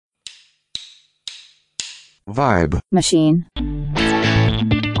Vibe Machine.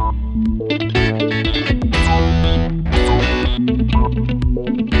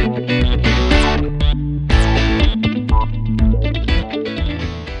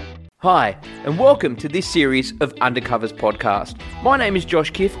 Hi, and welcome to this series of Undercovers podcast. My name is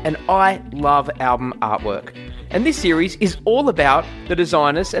Josh Kiff, and I love album artwork. And this series is all about the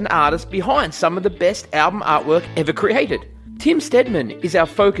designers and artists behind some of the best album artwork ever created. Tim Stedman is our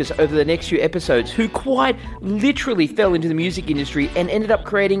focus over the next few episodes, who quite literally fell into the music industry and ended up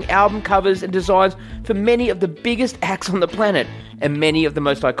creating album covers and designs for many of the biggest acts on the planet, and many of the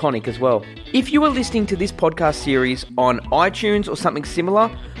most iconic as well. If you are listening to this podcast series on iTunes or something similar,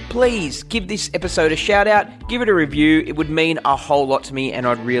 please give this episode a shout out, give it a review. It would mean a whole lot to me and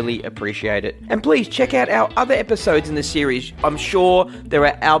I'd really appreciate it. And please check out our other episodes in the series. I'm sure there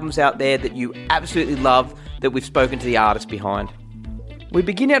are albums out there that you absolutely love that we've spoken to the artists behind. We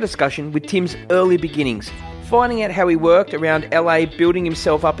begin our discussion with Tim's early beginnings, finding out how he worked around LA, building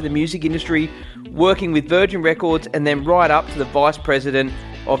himself up in the music industry, working with Virgin Records, and then right up to the Vice President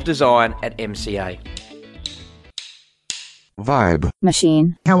of Design at MCA. Vibe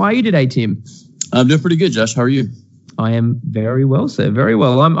Machine. How are you today, Tim? I'm doing pretty good, Josh. How are you? I am very well, sir. Very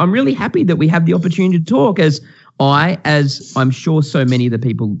well. I'm really happy that we have the opportunity to talk, as I'm sure so many of the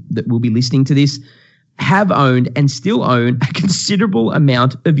people that will be listening to this have owned and still own a considerable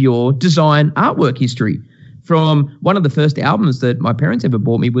amount of your design artwork history. From one of the first albums that my parents ever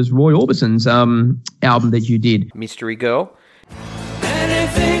bought me was Roy Orbison's album that you did. Mystery Girl.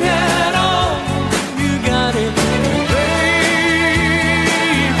 Anything at all, you got it, baby.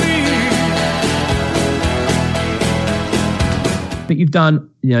 But you've done,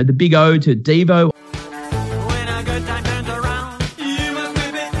 the Big O to Devo. When a good time turns around, you must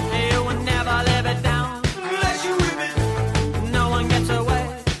whip it, you will never live it down. Unless you whip it, no one gets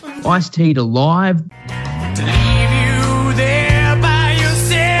away. Ice-T to Live. To leave you there by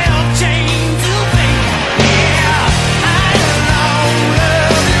yourself, chained to fate. Yeah, I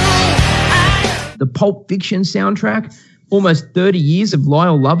love you. The Pulp Fiction soundtrack. Almost 30 years of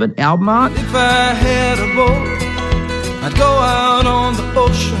Lyle Lovett album art. If I had a boat, I'd go out on the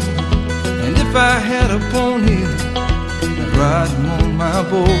ocean. And if I had a pony, I'd ride him on my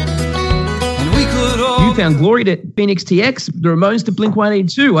boat. And we could all... You found glory to Phoenix TX, the Ramones to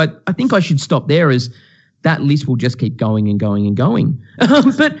Blink-182. I think I should stop there, as that list will just keep going and going and going.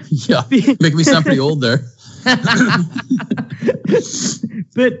 But Yeah, make me sound pretty old there.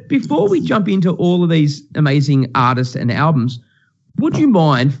 But before we jump into all of these amazing artists and albums, would you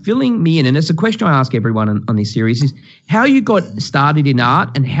mind filling me in? And it's a question I ask everyone on this series, is how you got started in art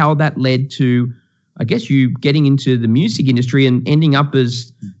and how that led to, I guess, you getting into the music industry and ending up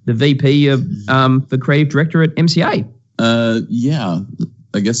as the VP of the creative director at MCA. Yeah,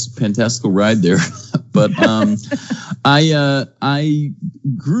 I guess fantastical ride there. But I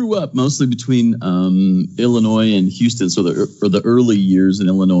grew up mostly between Illinois and Houston, so the early years in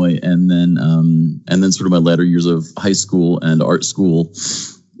Illinois, and then sort of my latter years of high school and art school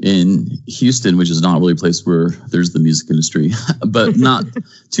in Houston, which is not really a place where there's the music industry. But not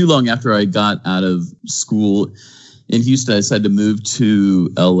too long after I got out of school in Houston, I decided to move to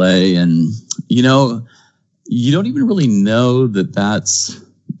LA, and you don't even really know that that's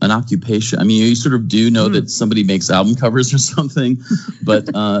an occupation. I mean, you sort of do know that somebody makes album covers or something, but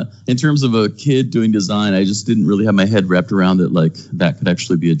in terms of a kid doing design, I just didn't really have my head wrapped around it like that could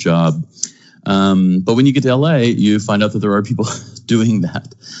actually be a job. But when you get to LA, you find out that there are people doing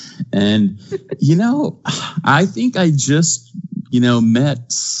that. And, I think I just,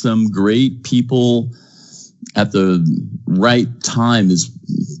 met some great people at the right time is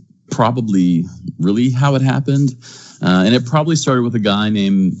probably really how it happened. And it probably started with a guy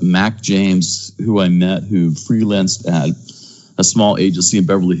named Mac James, who I met, who freelanced at a small agency in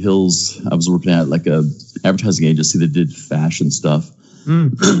Beverly Hills. I was working at like a advertising agency that did fashion stuff.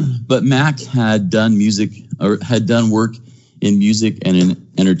 But Mac had done work in music and in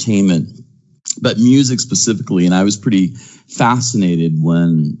entertainment, but music specifically. And I was pretty fascinated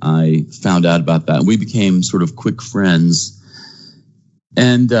when I found out about that. We became sort of quick friends.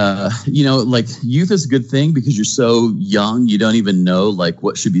 And, like youth is a good thing because you're so young, you don't even know like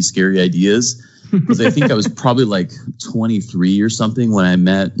what should be scary ideas. Because I think I was probably like 23 or something when I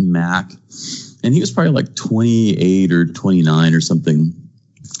met Mac, and he was probably like 28 or 29 or something.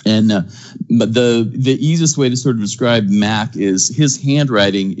 And but the easiest way to sort of describe Mac is his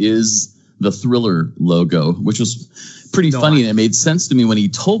handwriting is the Thriller logo, which was pretty funny. And it made sense to me when he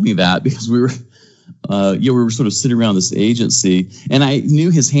told me that, because we were sort of sitting around this agency, and I knew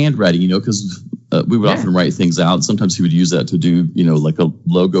his handwriting, because we would often write things out. Sometimes he would use that to do, like a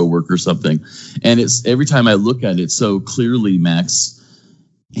logo work or something. And it's every time I look at it, so clearly Mac's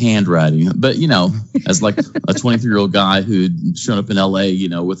handwriting. But, as like a 23-year-old guy who'd shown up in LA,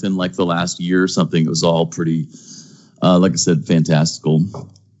 within like the last year or something, it was all pretty, like I said, fantastical.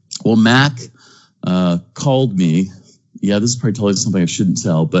 Well, Mac called me. Yeah, this is probably telling something I shouldn't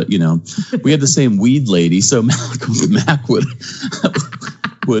tell, but we had the same weed lady, so Mac would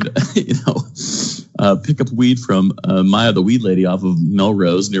pick up weed from Maya, the weed lady, off of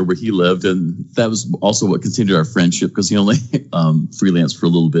Melrose near where he lived, and that was also what continued our friendship because he only freelanced for a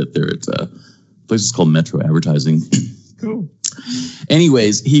little bit there at a place called Metro Advertising. Cool.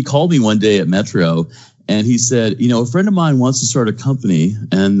 Anyways, he called me one day at Metro. And he said, a friend of mine wants to start a company,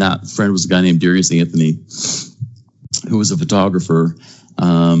 and that friend was a guy named Darius Anthony, who was a photographer.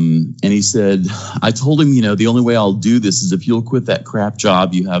 And he said, I told him, the only way I'll do this is if you'll quit that crap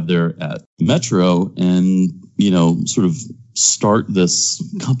job you have there at Metro and, sort of start this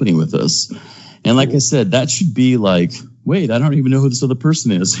company with us. And like I said, that should be like, wait, I don't even know who this other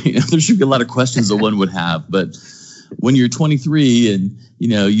person is. There should be a lot of questions that one would have. But when you're 23 and,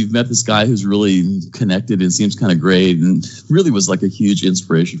 you've met this guy who's really connected and seems kind of great and really was like a huge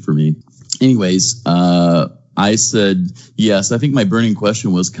inspiration for me. Anyways, I said, yes. I think my burning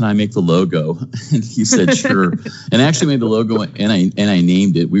question was, can I make the logo? And he said, sure. And I actually made the logo and I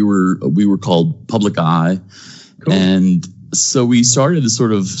named it. We were called Public Eye. Cool. And so we started this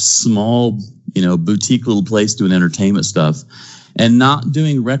sort of small, boutique little place doing entertainment stuff and not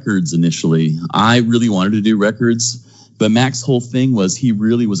doing records initially. I really wanted to do records, but Mac's whole thing was he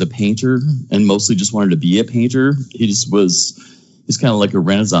really was a painter and mostly just wanted to be a painter. He's kind of like a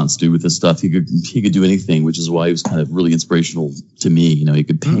Renaissance dude with this stuff. He could do anything, which is why he was kind of really inspirational to me. He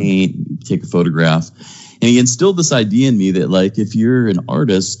could paint, take a photograph, and he instilled this idea in me that like if you're an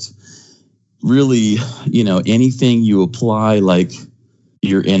artist, really, anything you apply like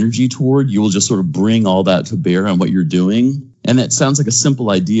your energy toward, you will just sort of bring all that to bear on what you're doing. And that sounds like a simple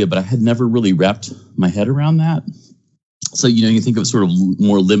idea, but I had never really wrapped my head around that. So, you think of it sort of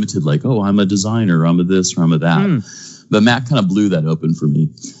more limited, like, oh, I'm a designer, I'm a this, or I'm a that. But Mac kind of blew that open for me.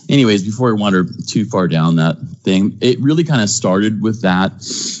 Anyways, before I wander too far down that thing, it really kind of started with that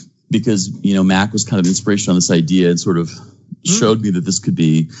because, Mac was kind of inspiration on this idea and sort of showed me that this could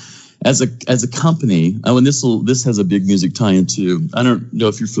be as a company. Oh, and this has a big music tie-in too. I don't know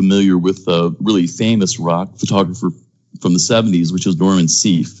if you're familiar with a really famous rock photographer from the 70s, which was Norman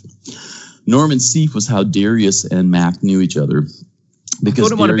Seeff. Norman Seeff was how Darius and Mac knew each other. Because I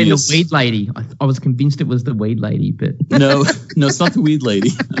thought it might have been the weed lady. I was convinced it was the weed lady, but no, it's not the weed lady.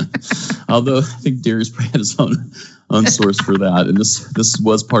 Although I think Darius probably had his own source for that, and this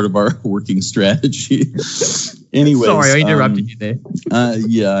was part of our working strategy. Anyways, sorry, I interrupted you there.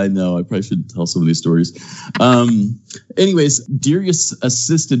 Yeah, I know. I probably shouldn't tell some of these stories. Anyways, Darius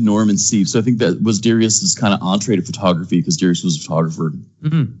assisted Norman Seeff, so I think that was Darius's kind of entree to photography because Darius was a photographer,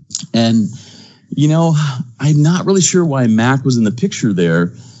 and. I'm not really sure why Mac was in the picture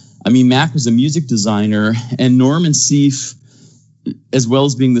there. I mean, Mac was a music designer, and Norman Seeff, as well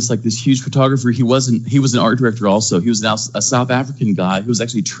as being this huge photographer, he was an art director also. He was now a South African guy who was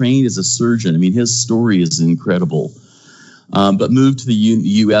actually trained as a surgeon. I mean, his story is incredible. But moved to the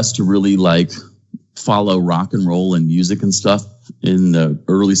U.S. to really follow rock and roll and music and stuff in the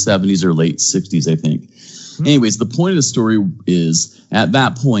early 70s or late 60s, I think. Anyways, the point of the story is at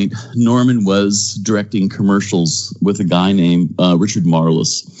that point, Norman was directing commercials with a guy named Richard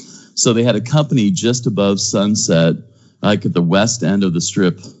Marlis. So they had a company just above Sunset, like at the west end of the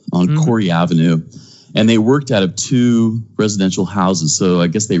strip on Corey Avenue. And they worked out of two residential houses. So I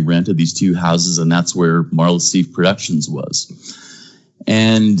guess they rented these two houses, and that's where Marlis Seeff Productions was.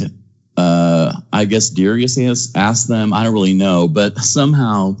 And I guess Darius asked them, I don't really know, but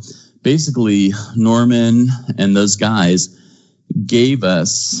somehow... Basically, Norman and those guys gave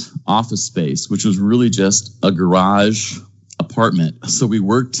us office space, which was really just a garage apartment. So we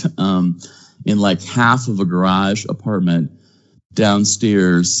worked in half of a garage apartment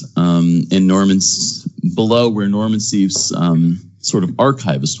downstairs in Norman's, below where Norman Seeff's sort of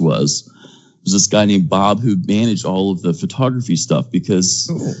archivist was. There was this guy named Bob who managed all of the photography stuff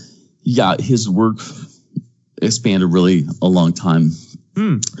because, his work expanded really a long time.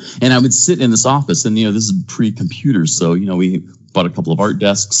 And I would sit in this office, and this is pre-computers, so we bought a couple of art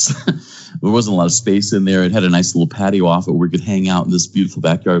desks. There wasn't a lot of space in there. It had a nice little patio off it where we could hang out in this beautiful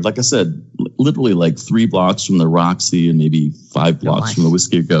backyard. Like I said, literally 3 blocks from the Roxy and maybe 5 blocks from the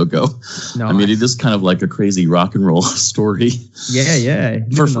Whiskey A Go-Go. Nice. I mean, it is kind of like a crazy rock and roll story. Yeah.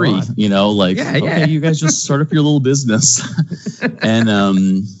 For free, okay, you guys just start up your little business.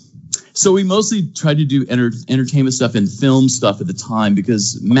 And So we mostly tried to do entertainment stuff and film stuff at the time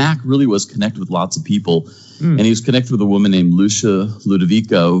because Mac really was connected with lots of people. And he was connected with a woman named Lucia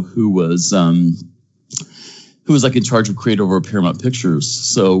Ludovico, who was like in charge of creative over Paramount Pictures.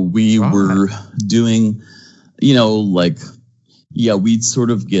 So we were doing, we'd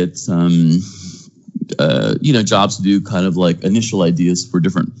sort of get, jobs to do kind of like initial ideas for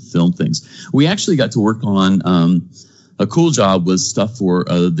different film things. We actually got to work on, a cool job was stuff for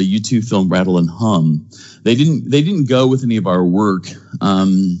the U2 film Rattle and Hum. They didn't go with any of our work.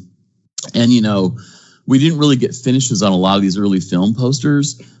 We didn't really get finishes on a lot of these early film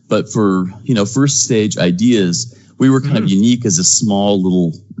posters, but for, first stage ideas, we were kind of unique as a small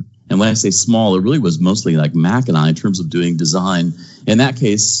little, and when I say small, it really was mostly like Mac and I in terms of doing design. In that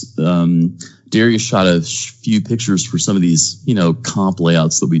case, Darius shot a few pictures for some of these, comp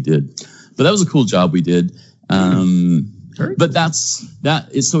layouts that we did. But that was a cool job we did. But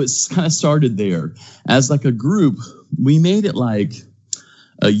so it's kind of started there. As like a group, we made it like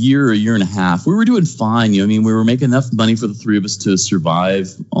a year and a half. We were doing fine. We were making enough money for the three of us to survive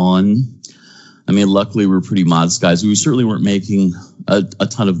on. Luckily we were pretty modest guys. We certainly weren't making a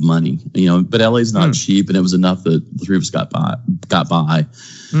ton of money, but LA's not cheap, and it was enough that the three of us got by.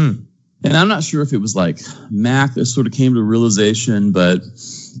 And I'm not sure if it was like Mac that sort of came to a realization, but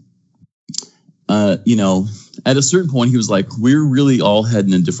at a certain point, he was like, we're really all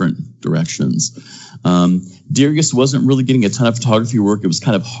heading in different directions. Darius wasn't really getting a ton of photography work. It was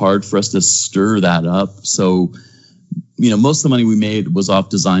kind of hard for us to stir that up. So, most of the money we made was off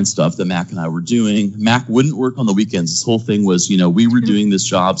design stuff that Mac and I were doing. Mac wouldn't work on the weekends. This whole thing was, we were doing this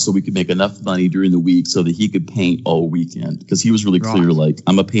job so we could make enough money during the week so that he could paint all weekend. Because he was really clear, like,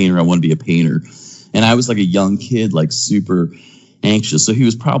 I'm a painter. I want to be a painter. And I was like a young kid, like super anxious. So he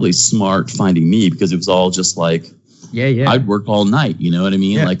was probably smart finding me because it was all just like, I'd work all night. You know what I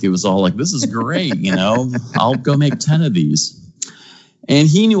mean? Yeah. Like it was all like, this is great. I'll go make 10 of these. And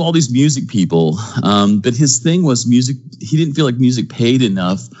he knew all these music people. But his thing was music. He didn't feel like music paid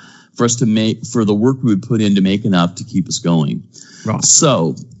enough for us to make, for the work we would put in to make enough to keep us going. Right.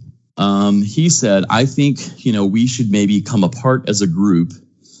 So he said, I think, we should maybe come apart as a group.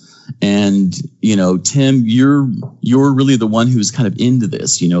 And, Tim, you're really the one who's kind of into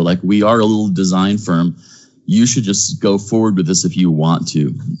this, like we are a little design firm. You should just go forward with this if you want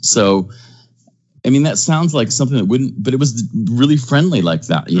to. So, that sounds like something that wouldn't, but it was really friendly like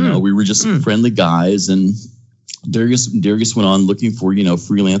that. We were just friendly guys. And Darius went on looking for,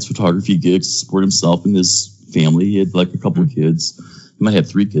 freelance photography gigs to support himself and his family. He had like a couple of kids. He might have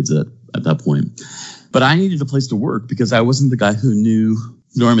 3 kids at that point. But I needed a place to work because I wasn't the guy who knew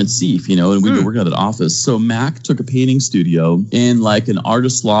Norman Seif, and we'd been working at an office. So Mac took a painting studio in like an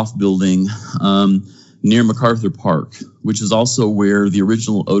artist loft building near MacArthur Park, which is also where the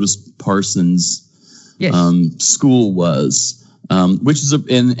original Otis Parsons school was, which is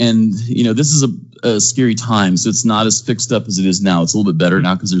this is a scary time. So it's not as fixed up as it is now. It's a little bit better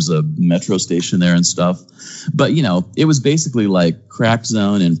now because there's a metro station there and stuff. But, it was basically like crack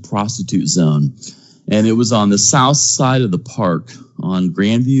zone and prostitute zone. And it was on the south side of the park on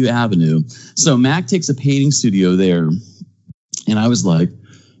Grandview Avenue. So Mac takes a painting studio there. And I was like,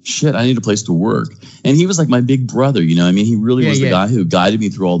 shit, I need a place to work. And he was like my big brother, he really was the guy who guided me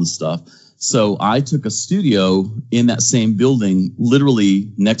through all this stuff. So I took a studio in that same building,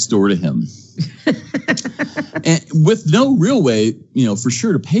 literally next door to him. And with no real way, for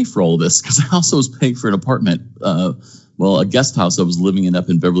sure to pay for all of this, because I also was paying for an apartment, a guest house I was living in up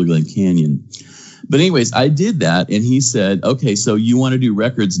in Beverly Glen Canyon. But anyways, I did that, and he said, okay, so you want to do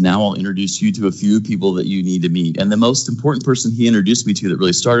records. Now I'll introduce you to a few people that you need to meet. And the most important person he introduced me to that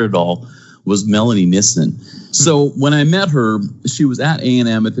really started it all was Melanie Nissen. So when I met her, she was at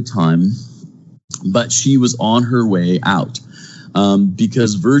A&M at the time, but she was on her way out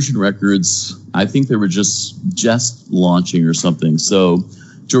because Virgin Records, I think they were just launching or something. So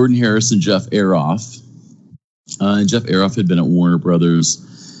Jordan Harris and Jeff Aroff, and Jeff Aroff had been at Warner Brothers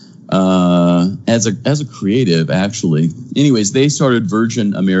as a creative, actually. Anyways, they started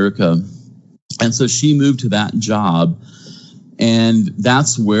Virgin America, and so she moved to that job, and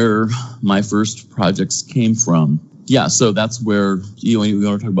that's where my first projects came from. Yeah, so that's where we want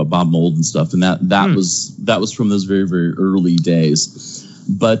to talk about Bob Mould and stuff, and that was from those very, very early days.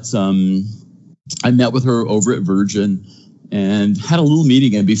 But I met with her over at Virgin and had a little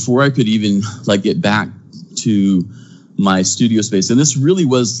meeting, and before I could even get back to my studio space, and this really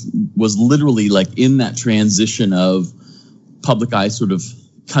was literally in that transition of Public Eye sort of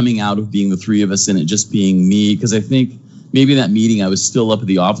coming out of being the three of us and it just being me, because I think maybe in that meeting I was still up at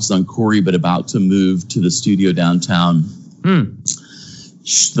the office on Corey but about to move to the studio downtown.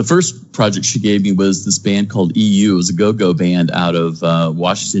 the first project she gave me was this band called EU. It was a go-go band out of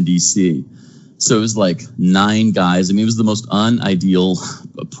Washington, D.C. So it was like 9 guys. I mean, it was the most unideal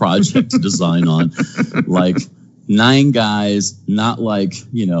project to design on. Like 9 guys, not like,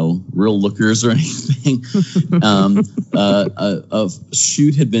 real lookers or anything. A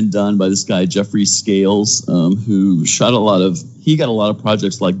shoot had been done by this guy, Jeffrey Scales, who shot he got a lot of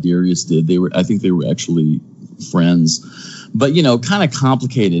projects like Darius did. I think they were actually friends. But, kind of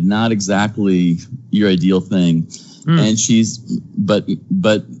complicated, not exactly your ideal thing. And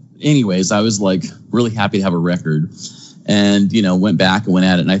but anyways, I was like really happy to have a record and, went back and went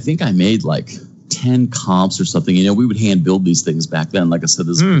at it. And I think I made like 10 comps or something. We would hand build these things back then. Like I said,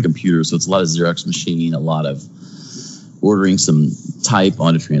 this is a computer. So it's a lot of Xerox machine, a lot of ordering some type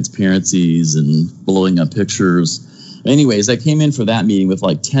onto transparencies and blowing up pictures. Anyways, I came in for that meeting with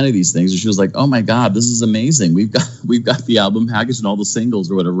like 10 of these things, and she was like, "Oh my God, this is amazing! We've got the album package and all the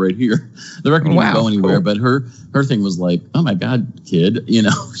singles or whatever right here." The record didn't go anywhere, cool. But her thing was like, "Oh my God, kid, you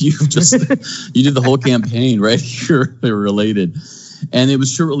did the whole campaign right here. They were related." And it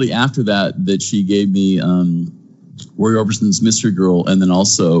was shortly after that she gave me Roy Orbison's Mystery Girl, and then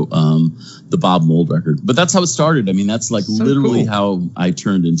also the Bob Mould record. But that's how it started. I mean, that's like so literally cool. How I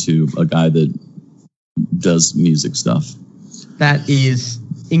turned into a guy that does music stuff. That is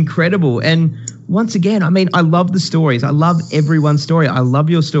incredible. And once again, I mean, I love the stories. I love everyone's story. I love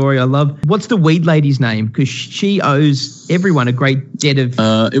your story. What's the weed lady's name? Because she owes everyone a great debt of...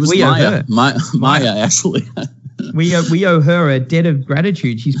 it was Maya. Maya, actually. We owe her a debt of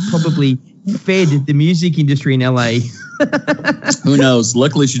gratitude. She's probably fed the music industry in LA. Who knows?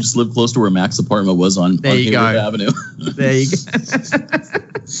 Luckily, she just lived close to where Mac's apartment was on Haywood Avenue. There you go.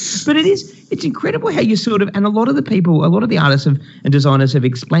 But it's incredible how you sort of, and a lot of the artists and designers have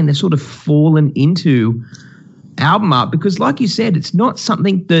explained they've sort of fallen into album art because, like you said, it's not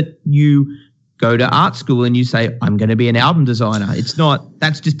something that you go to art school and you say, I'm going to be an album designer. It's not,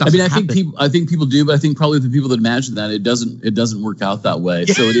 that's just doesn't happen. I think people do, but I think probably the people that imagine that it doesn't work out that way.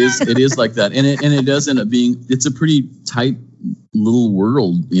 So it is like that. And it does end up being, it's a pretty tight little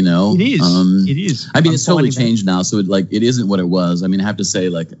world, It is. It is. I mean, it's totally changed now. So it isn't what it was. I mean, I have to say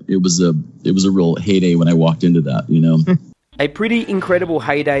it was a real heyday when I walked into that, A pretty incredible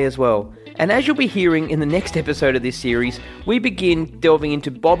heyday as well. And as you'll be hearing in the next episode of this series, we begin delving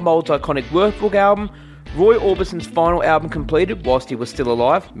into Bob Mould's iconic Workbook album, Roy Orbison's final album completed whilst he was still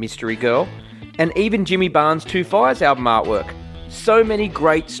alive, Mystery Girl, and even Jimmy Barnes' Two Fires album artwork. So many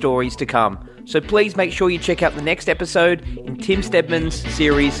great stories to come. So please make sure you check out the next episode in Tim Stedman's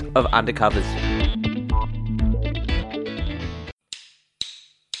series of Undercovers.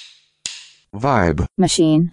 Vibe Machine.